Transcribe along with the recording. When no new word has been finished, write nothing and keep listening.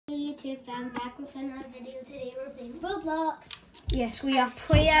YouTube, I'm back with another video. Today we're playing Roblox. Yes, we are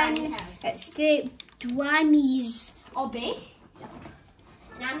playing. It's the Dwammies. Obey.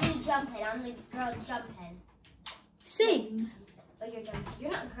 And I'm the jumping. I'm the girl jumping. Same. But you're jumping.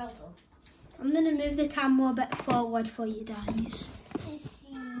 You're not a girl though. I'm gonna move the camera a bit forward for you guys. To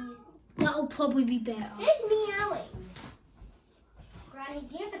see. That'll probably be better. Who's meowing? Granny,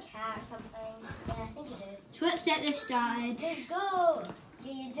 do you have a cat or something? Yeah, I think you do. So let's get this started. Let's go.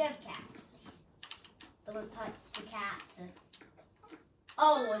 Yeah, you do have cats. Don't touch the cat.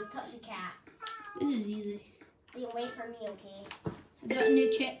 Oh, touch the cat. This is easy. Liam, wait for me, okay? I got a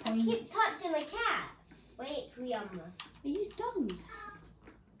new checkpoint. Keep touching the cat. Wait, Liam. Are you dumb?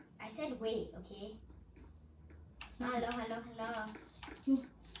 I said wait, okay? Hello, hello, hello. Do you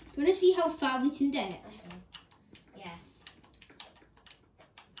want to see how far we can get? Okay. Yeah.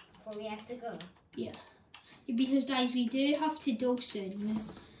 Before we have to go. Yeah. Because guys, we do have to go soon.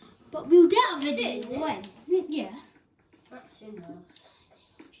 But we'll get a video when. Yeah. Not soon though.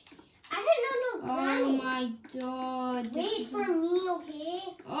 I didn't know no Granny. Oh my god. Wait for me, okay?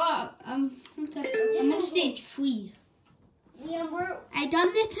 Oh, I'm on stage 3. Liam, I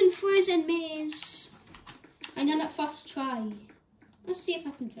done it in Frozen Maze. I done it first try. Let's see if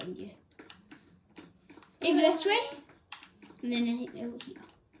I can find you. Over this way. And then out here.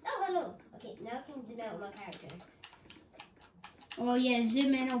 Oh, hello. Okay, now I can zoom out my character. Oh yeah,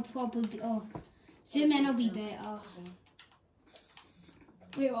 zoom in will probably be, zoom in will be better. Okay.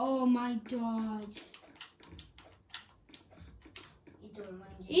 Wait, oh my god. You don't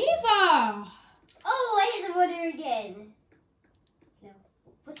mind it. Eva! Oh, I hit the water again. No,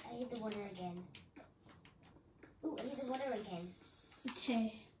 what? I hit the water again. Ooh, I hit the water again.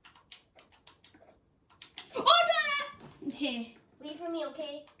 Okay. Oh, done it! Okay. Wait for me,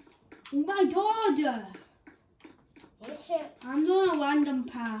 okay? Oh my god! Hit chips. I'm on a random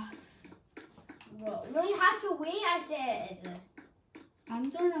path. Whoa. No, you have to wait, I said. I'm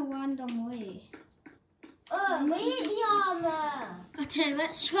doing a random way. Wait, Liam. Okay,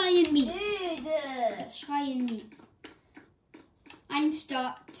 let's try and meet. Dude. Let's try and meet. I'm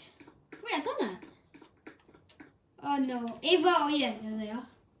stuck. Wait, I done it. Oh no. Eva, oh yeah, there they are.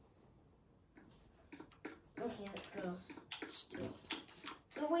 Okay, let's go. Still.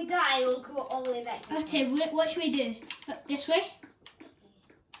 So if we die, we'll go all the way back. Okay, what should we do? This way?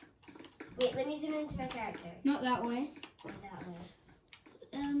 Wait, let me zoom into my character. Not that way. That way.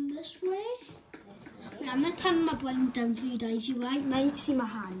 This way? This way. Wait, I'm gonna turn my blind down for you guys. You might see my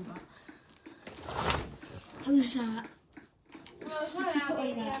hand, but how's that? No, it's not that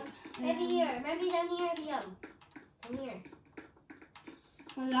way, Liam. Maybe here. Maybe down here, Liam. Down here.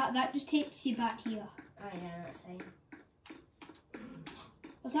 Well, that just takes you back here. Alright, yeah, that's fine.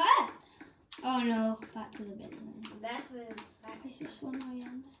 Was that it? Oh no, back to the bin. That's where. Is this one I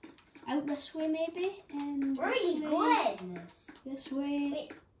am? Out this way maybe? And Where are you going? This way.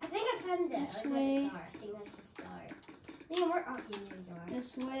 Wait, I think I found it. This Or is way. that a star? I think that's a star. Liam, where? Okay, there you are.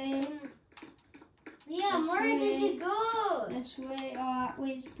 This way. Liam, This where way. did you go? This way. Oh, that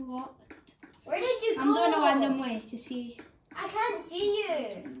way's blocked. Where did you go? I'm doing a random way to see. I can't see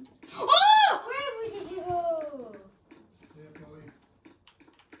you. Oh! Where did you go?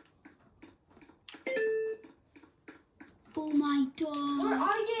 Oh my Where god.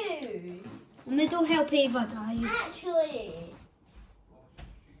 are you? And they don't help Eva, guys. Actually,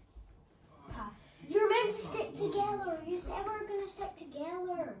 Pass. you're meant to stick together. You said we're gonna stick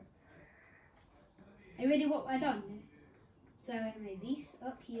together. I already what I done. So I made these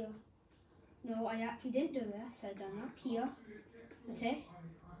up here. No, I actually didn't do this. I done up here. Okay.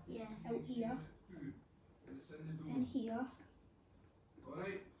 Yeah. Out here. And here. No,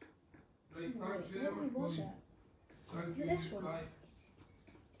 wait, what was it? Is it this one? I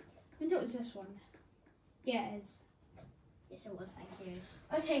think it was this one. Yeah, it is. Yes, it was. Thank you.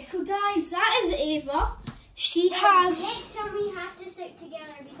 Okay, so guys, that is Eva. She has. Next time we have to stick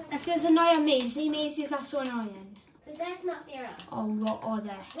together because If there's another maze, the mazes are so annoying. that's not fair enough. Oh, what are they?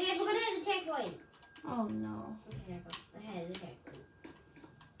 Wait, we're gonna hit the checkpoint. Oh no. Okay, I go ahead of the checkpoint.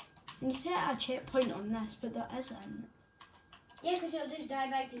 You need to hit a checkpoint on this, but there isn't. Yeah, because you'll just die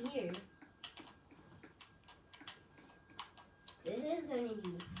back to here. This is going to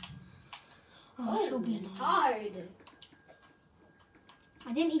be Oh, this will be annoying. hard.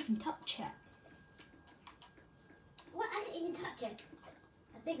 I didn't even touch it. What? I didn't even touch it.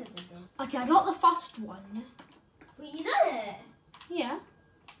 I think I did though. Okay, I got the first one. Wait, you done it? Yeah.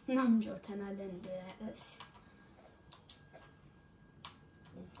 No, I'm joking, I didn't do it. It's...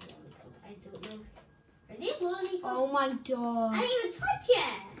 I don't know. Are they lollipops? Oh my god. I didn't even touch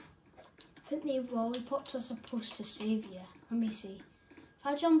it. I think the lollipops are supposed to save you. Let me see. If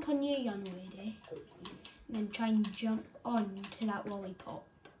I jump on you, young lady, then try and jump on to that lollipop.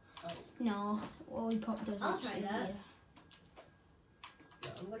 Oh. No, lollipop doesn't. I'll try that. No,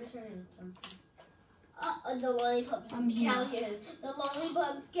 I'm gonna try to jump in. The lollipops kill you. The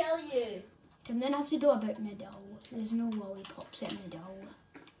lollipops kill you. And then I have to do about middle. There's no lollipops in middle.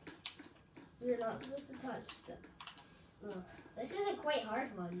 You're not supposed to touch them. Ugh. This is a quite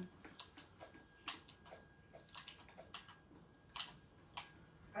hard one.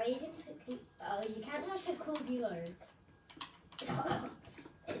 Are you can oh, you can't touch the clothes either.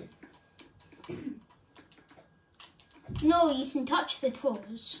 No, you can touch the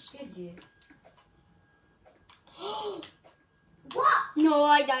toes. Could you? What? No,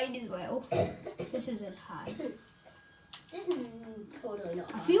 I died as well. This isn't hard. This is totally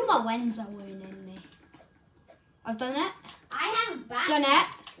not hard. I feel my wings are wounding me. I've done it. I have back. Done it.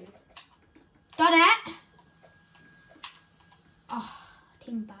 Done it. Oh, I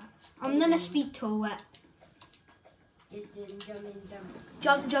came back. I'm gonna speed to it. Just jump and jump.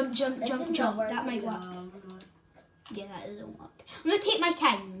 Jump, jump, jump, jump, jump. Work That might work. Yeah, that doesn't work. I'm gonna take my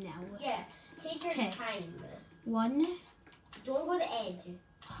time now. Yeah, take your time. 1. Don't go to the edge.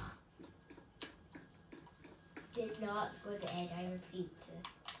 Do not go to the edge, I repeat.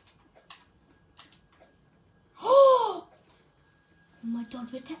 Oh my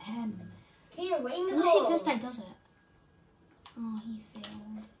god, look at him. Okay, your wing Let's see if this guy does it. Oh, he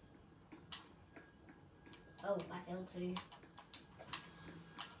failed. Oh, I failed too.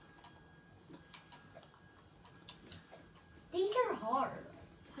 These are hard.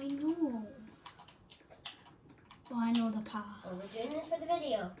 I know. Oh, I know the path. Oh, we're doing this for the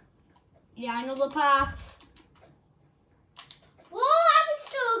video. Yeah, I know the path. Whoa, that was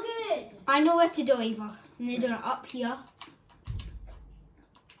so good. I know where to do Eva. And they're doing it up here.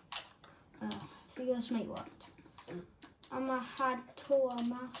 I figure this might work. I'm a hard tour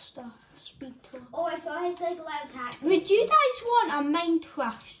master. Speed tour. Oh, I saw his like loud taxi. Would you guys want a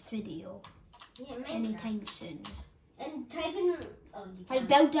Minecraft video? Yeah, Minecraft. Anytime soon? And type in. Oh, you I can.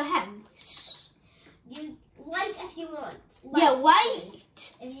 build a house. You like if you want. Yeah, wait.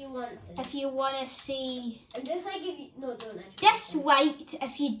 If you want to. If you want to see. And dislike if you. No, don't actually. Just wait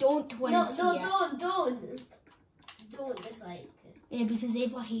if you don't want to see it. Don't dislike. Yeah, because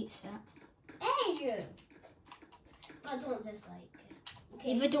Eva hates it. Hey! But don't dislike.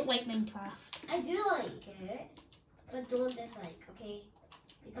 Okay. Eva don't like Minecraft. I do like it, but don't dislike, okay?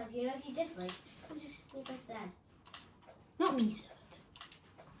 Because you know if you dislike, it'll just make us sad. Not me, sad.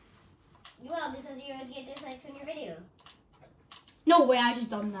 You will, because you would get dislikes on your video. No way, I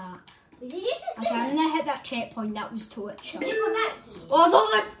just done that. Did you just do Okay, I'm that? gonna hit that checkpoint. That was torture. Can you come back to me? Oh, I got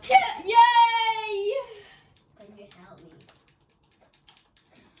the tip! Yay! Can you help me?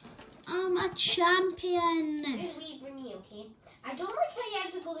 I'm a champion. Just wait for me, okay? I don't like how you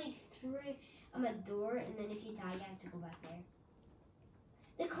have to go like through a door, and then if you die, you have to go back there.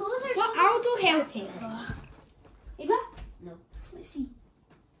 The clothes are. Well, so I'll do help Eva. Eva? No. Let's see.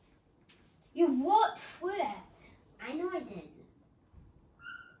 You've walked through it. I know I did.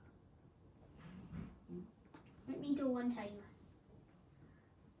 Let me do one time.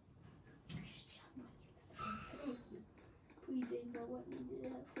 Please Eva, let me do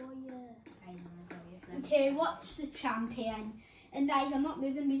that for you. I know. Okay, what's the champion? And guys, I'm not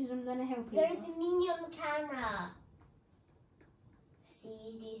moving because I'm gonna help you. There's a mini on the camera.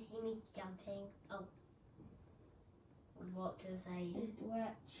 See, do you see me jumping? Oh. Walk to the side. It's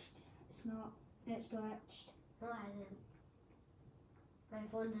glitched. It's not. It's glitched. No, it hasn't. My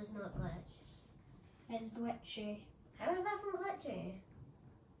phone does not glitch. It's glitchy. How am I from glitchy?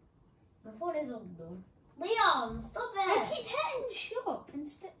 My phone is old though. Liam, stop it! I keep hitting shop and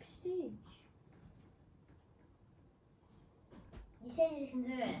step stage. You said you can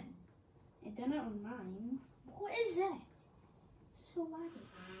do it. I done it on mine. What is this? It's so laggy.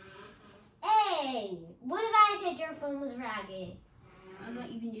 Hey! What if I said your phone was raggy? I'm not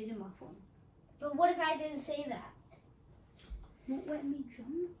even using my phone. But what if I didn't say that? Not letting me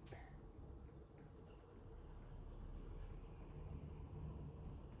jump.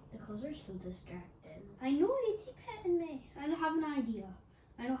 The clothes are so distracting. I know they keep hitting me. I don't have an idea.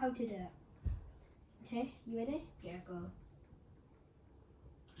 I know how to do it. Okay, you ready? Yeah, go.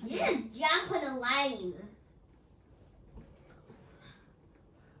 You didn't jump on a line.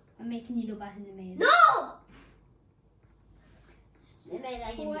 I'm making you go back in the main. No! That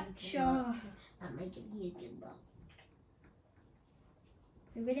might give me a good luck. That might give me a good luck.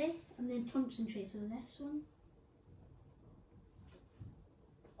 You ready? I'm going to concentrate on this one.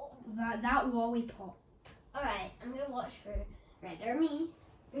 That lollipop. Alright, I'm gonna watch for. Right,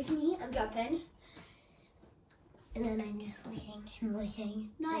 there's me. I'm jumping. And then I'm just looking and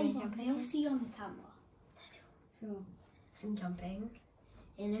looking. No, and I'll see you on the camera. So I'm jumping.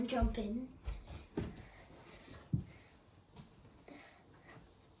 And I'm jumping.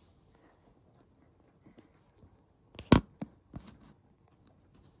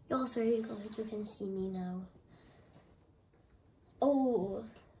 Also, you can see me now. Oh.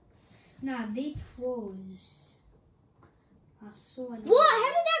 Nah, they froze. That's so annoying. What? How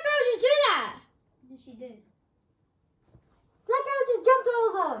did that girl just do that? What did she do? That girl just jumped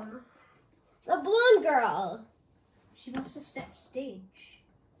over them. The blonde girl. She must have stepped stage.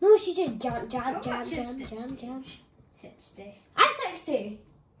 No, she just jumped. Step stay. I stepped too.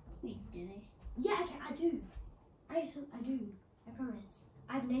 You didn't. Yeah, I do. I do. I promise.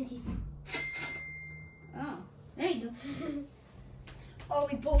 I have 90. Oh, there you go. Oh,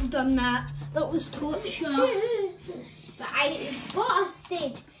 we both done that. That was torture. But I bought a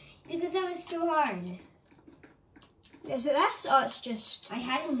stage because that was so hard. Is it this? Oh, it's just... I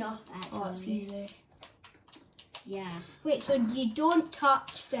had enough actually. Oh, it's easy. Yeah. Wait, so you don't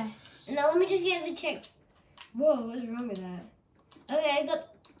touch this? Now let me just get the check. Whoa, what's wrong with that? Okay, I got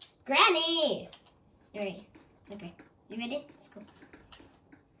Granny. Alright. Okay. You ready? Let's go.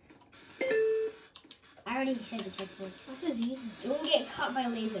 I already hit the checkpoint. This is easy. Don't get caught by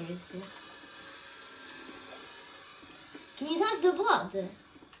lasers. Can you touch the blood?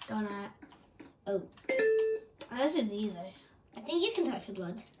 Done it. Oh. This is easy. I think you can touch the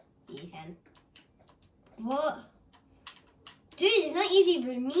blood. You can. What? Dude, it's not easy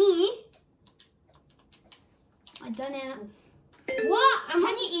for me. I done it. What? Can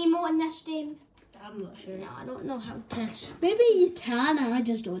you emote in this game? I'm not sure. No, I don't know how to. Maybe you can, I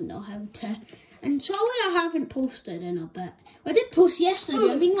just don't know how to. And sorry I haven't posted in a bit. I did post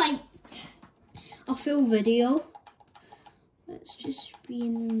yesterday, I mean like a full video. It's just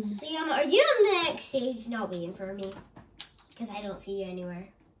been... Liam, are you on the next stage not waiting for me? Because I don't see you anywhere.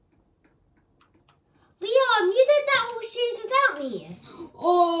 Liam, you did that whole stage without me.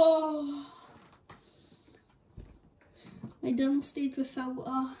 Oh! I done stage without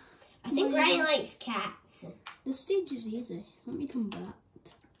I think Granny likes cats. The stage is easy. Let me come back.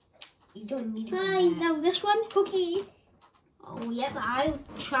 You don't need to Hi, come back. now this one. Cookie. Oh yeah, but I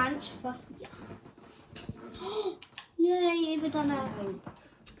transfer. Yay, you've done it.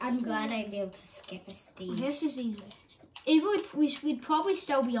 I'm glad I'd be able to skip a stage. This is easy. We'd probably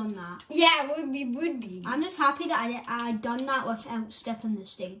still be on that. Yeah, would be. I'm just happy that I done that without stepping the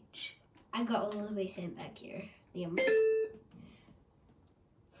stage. I got all the way sent back here. Liam.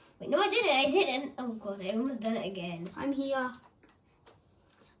 Wait, no, I didn't. Oh god, I almost done it again. I'm here.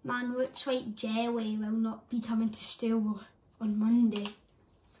 Man, looks like Jelly will not be coming to steal on Monday.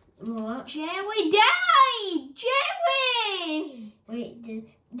 What? Jelly died! Jelly! Wait, did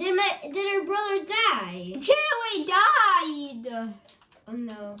her brother die? Jelly died! Oh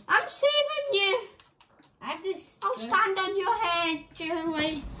no. I'm saving you! I have to... I'll stand on your head,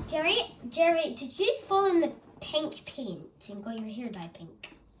 Jelly. Jerry, did you fall in the pink paint and got your hair dyed pink?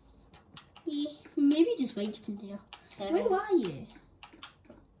 Yeah, maybe just wait from there. Where are you?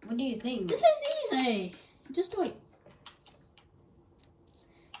 What do you think? This is easy. Just do it.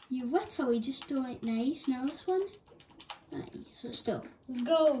 You literally just do it nice. Now this one. Nice. So still. Let's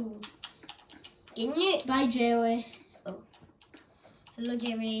go. Can you? Bye, Jerry. Oh. Hello,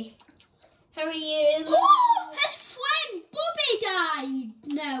 Jerry. How are you? Oh, his friend Bobby died.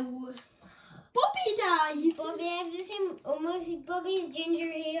 No. Bobby died. Bobby, I have the same, almost Bobby's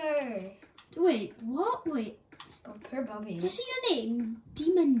ginger hair. Wait, what? Wait. Oh, poor Bobby. Just see your name?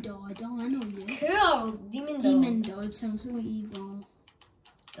 Demon Dog. Oh, I know you. Cool. Demon Dog sounds so evil.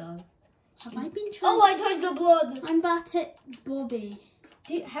 Dog. Have I been trying? Oh, I touched the blood. I'm back at Bobby.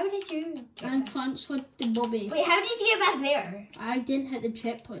 How did you get I'm back? transferred to Bobby. Wait, how did you get back there? I didn't hit the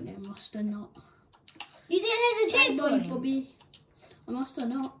checkpoint. I must have not. You didn't hit the checkpoint? Bye, Bobby. I must have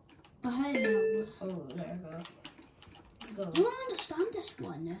not. I know. Oh, there we go. Let's go. I don't understand this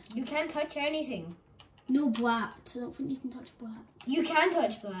one. You can't touch anything. No black. I don't think you can touch black. You can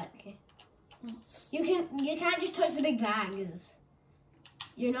touch black. Yes. You can't just touch the big bags.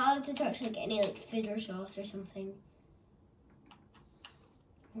 You're not allowed to touch like any like fiddler sauce or something.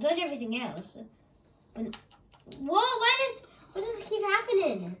 Touch everything else. But whoa, what does it keep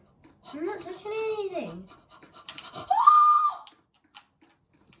happening? I'm not touching anything.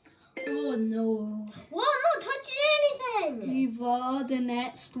 Oh no. Whoa, I'm not touching anything. Eva, the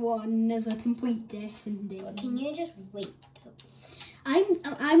next one is a complete destiny. Can you just wait?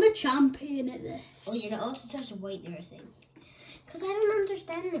 I'm a champion at this. Oh, you're not allowed to touch the white there, I think. Because I don't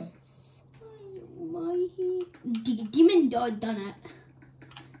understand this. My Demon Dog done it.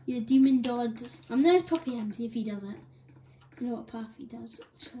 Yeah, Demon Dodd. I'm gonna copy him, see if he does it. You know what path he does.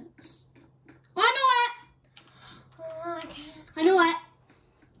 So it's... Oh, I know it! Oh, I can't. I know it!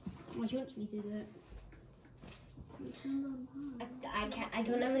 Oh, she wants me to do it. I can't. I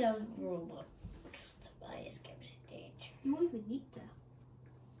don't have enough Roblox to buy a skip stage. You won't even need that.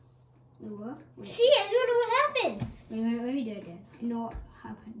 Wait, what? Wait. See, I don't know what happens. Wait, let me do it again. I know what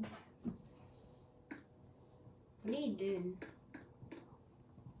happened. What are you doing?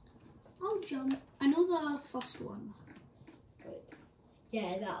 I'll jump. I know the first one. Good.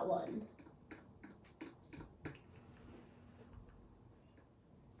 Yeah, that one.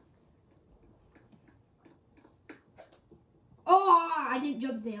 Oh, I didn't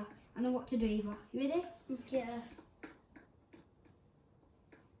jump there. I know what to do, Eva. You ready? Yeah.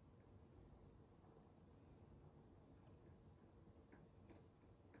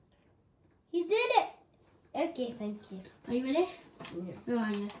 You did it! Okay, thank you. Are you ready? Yeah. Where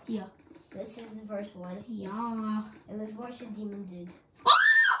are you? Here. This is the first one. Yeah. And let's watch the demon dude. Oh!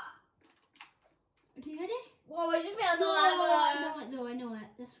 Are you ready? Whoa, I just found the No, lava! I know it though, I know it.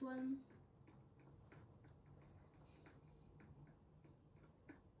 This one.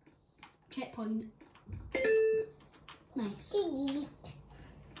 Checkpoint. Nice.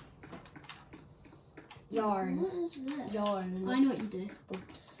 Yarn. What is this? Yarn. I know what you do.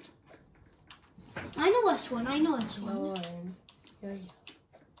 Oops. I know this one. I know this one. Yarn.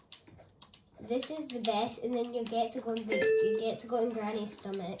 This is the best, and then you get to go in Granny's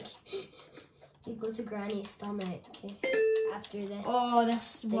stomach. You go to Granny's stomach after this. Oh,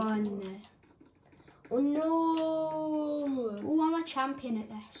 this one. Oh no! Oh, I'm a champion at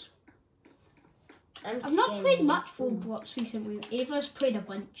this. I've not played much Roblox recently. Ava's played a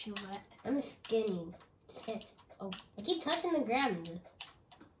bunch of it. I'm skinny. Oh, I keep touching the ground.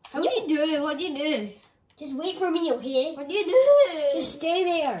 How do you do it? What do you do? Just wait for me, okay? What do you do? Just stay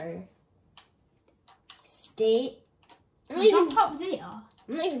there. Stay. Jump up there.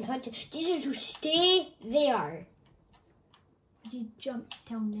 I'm not even touching. Just stay there. Did you jump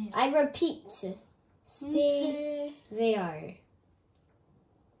down there? I repeat. Stay there.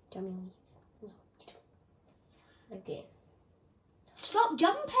 Dummy. No. Okay. Stop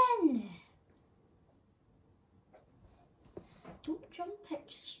jumping. Don't jump it.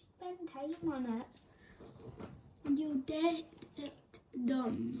 Just spend time on it. And you get it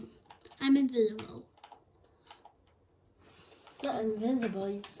done. I'm invisible. Not invincible.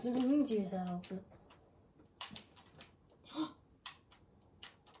 You're zooming into yourself.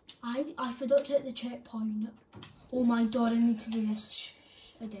 I forgot to hit the checkpoint. Oh my god, I need to do this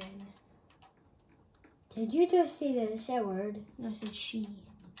again. Did you just say the sh word? No, I said she.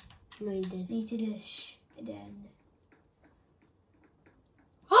 No, you did. I need to do this again.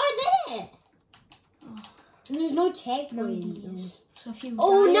 Oh, I did it! Oh, And there's no no checkpoint. deals. So if you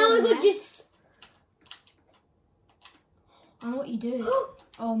Oh, die now I on go this- just. I know what you do.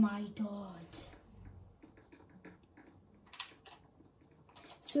 Oh my god.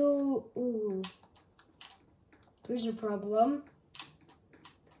 So, ooh. There's a problem.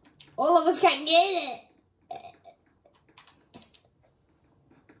 All of us can't get it.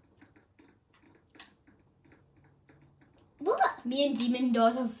 What? Me and Demon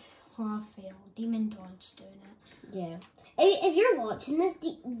Dodd have failed. Demon Dodd's doing it. Yeah. If you're watching this,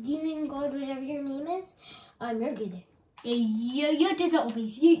 Demon God, whatever your name is, you're good. Yeah, you did it,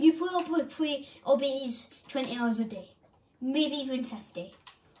 Obbies. You play Obbies 20 hours a day. Maybe even 50.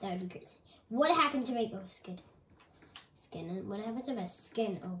 That would be crazy. What happened to my skin? Skin. What happened to my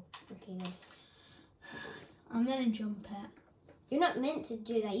skin? Oh, okay then. I'm gonna jump it. You're not meant to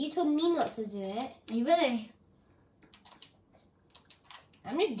do that. You told me not to do it. Are you ready?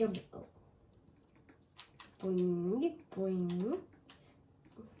 I'm gonna jump it. Oh. Boing, boing.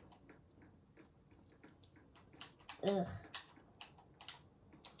 Ugh.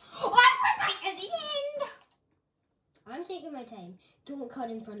 Oh, I was right at the end! I'm taking my time. Don't cut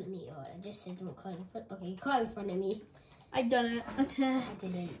in front of me. Oh, I just said don't cut in front. Okay, you cut in front of me. I done it. Okay. I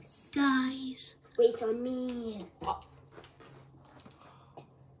didn't. Guys. Wait on me. Oh.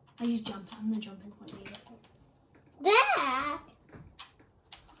 I just jump. I'm gonna jump in front of you. Dad!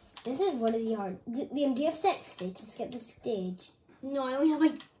 This is one of the hard. Liam, do you have 60 to skip the stage? No, I only have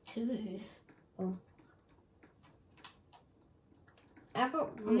like 2. Oh.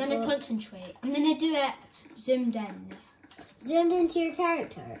 I'm gonna concentrate. I'm gonna do it zoomed in. Zoomed into your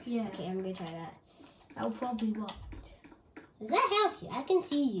character? Yeah. Okay, I'm gonna try that. That'll probably work. Does that help you? I can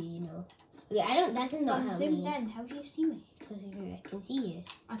see you, you know. Okay, I don't. That does not I'm help zoomed me. in. How do you see me? Because I can see you.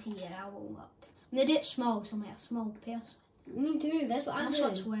 Okay, yeah, that won't work. I'm gonna do it small, so I'm like a small person. Me too. That's what I'm That's doing.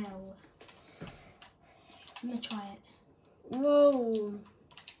 what's well. I'm gonna try it. Whoa.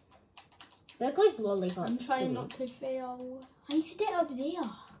 They look like lollipops. I'm trying not to fail. I need to get up there.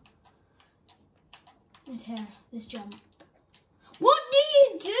 Right here, this jump. What do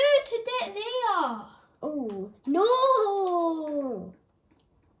you do to get there? Oh, no!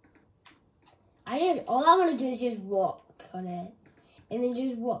 All I want to do is just walk on it. And then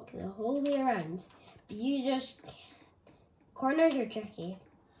just walk the whole way around. But you just... Corners are tricky.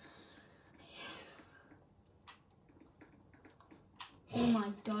 Oh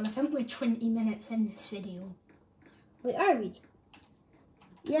my god, I think we're 20 minutes in this video. Wait, are we?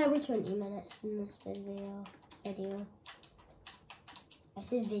 Yeah, we're 20 minutes in this video. I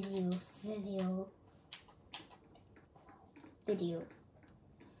said video.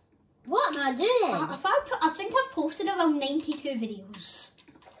 What am I doing? I think I've posted around 92 videos.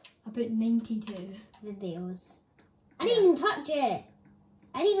 About 92 videos. I didn't even touch it.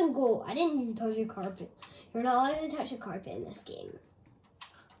 I didn't even touch your carpet. You're not allowed to touch a carpet in this game.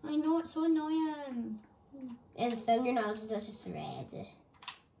 I know, it's so annoying. And then you're not allowed to touch a thread.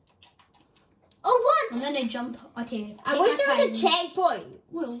 Oh, what? I'm gonna jump. Okay. I wish there was a checkpoint.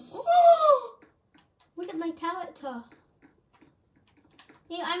 Oh, look at my character.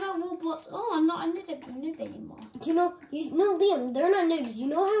 Yeah, I'm a Roblox. Oh, I'm not a noob anymore. You know, no, Liam, they're not noobs. You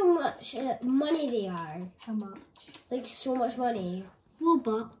know how much money they are? How much? Like, so much money.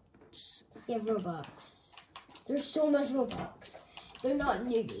 Robux. Yeah, Robux. There's so much Robux. They're not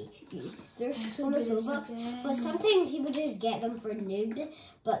newbie. There's so much Robux. But sometimes people just get them for noob.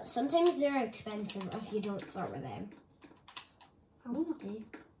 But sometimes they're expensive if you don't start with them. I wanna be.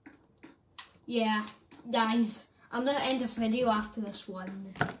 Yeah, guys. I'm gonna end this video after this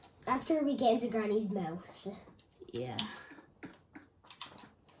one. After we get into Granny's mouth. Yeah.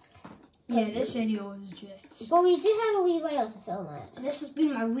 Yeah, this video is just... But we do have a wee while to film it. This has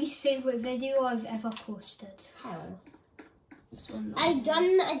been my least favourite video I've ever posted. How? So I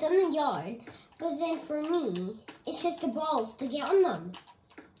done the yard, but then for me, it's just the balls to get on them.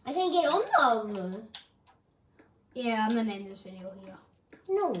 I can't get on them. Yeah, I'm gonna end this video here.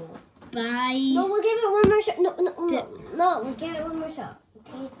 No. Bye. No, we'll give it one more shot. No, we'll give it one more shot.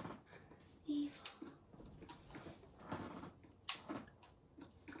 Okay.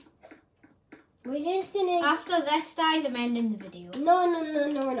 We're just gonna... After this, guys, I'm ending the video. No,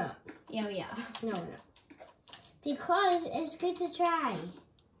 we're not. Yeah, we are. No, we're not. Because it's good to try.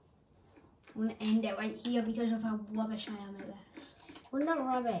 I'm gonna end it right here because of how rubbish I am at this. We're not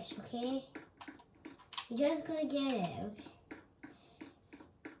rubbish, okay? You're just gonna get it, okay?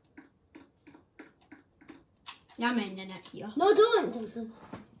 I'm ending it here. No, don't. Stop doing another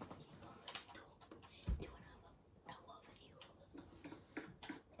video.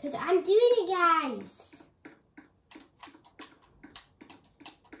 Because I'm doing it, guys.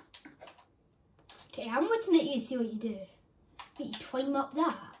 Okay, I'm watching at you to see what you do. Wait, you climb up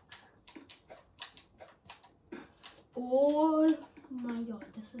that? Oh my god,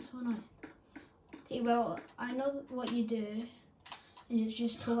 this is so annoying. Okay, well, I know what you do. And it's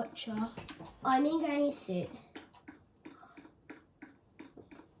just torture. I'm in Granny's suit.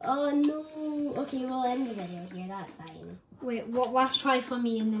 Oh no. Okay, we'll end the video here. That's fine. Wait, last try for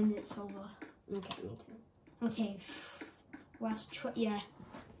me and then it's over. Okay, me too. Okay. Last try. Yeah.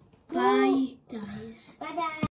 No. Bye, guys. Bye-bye.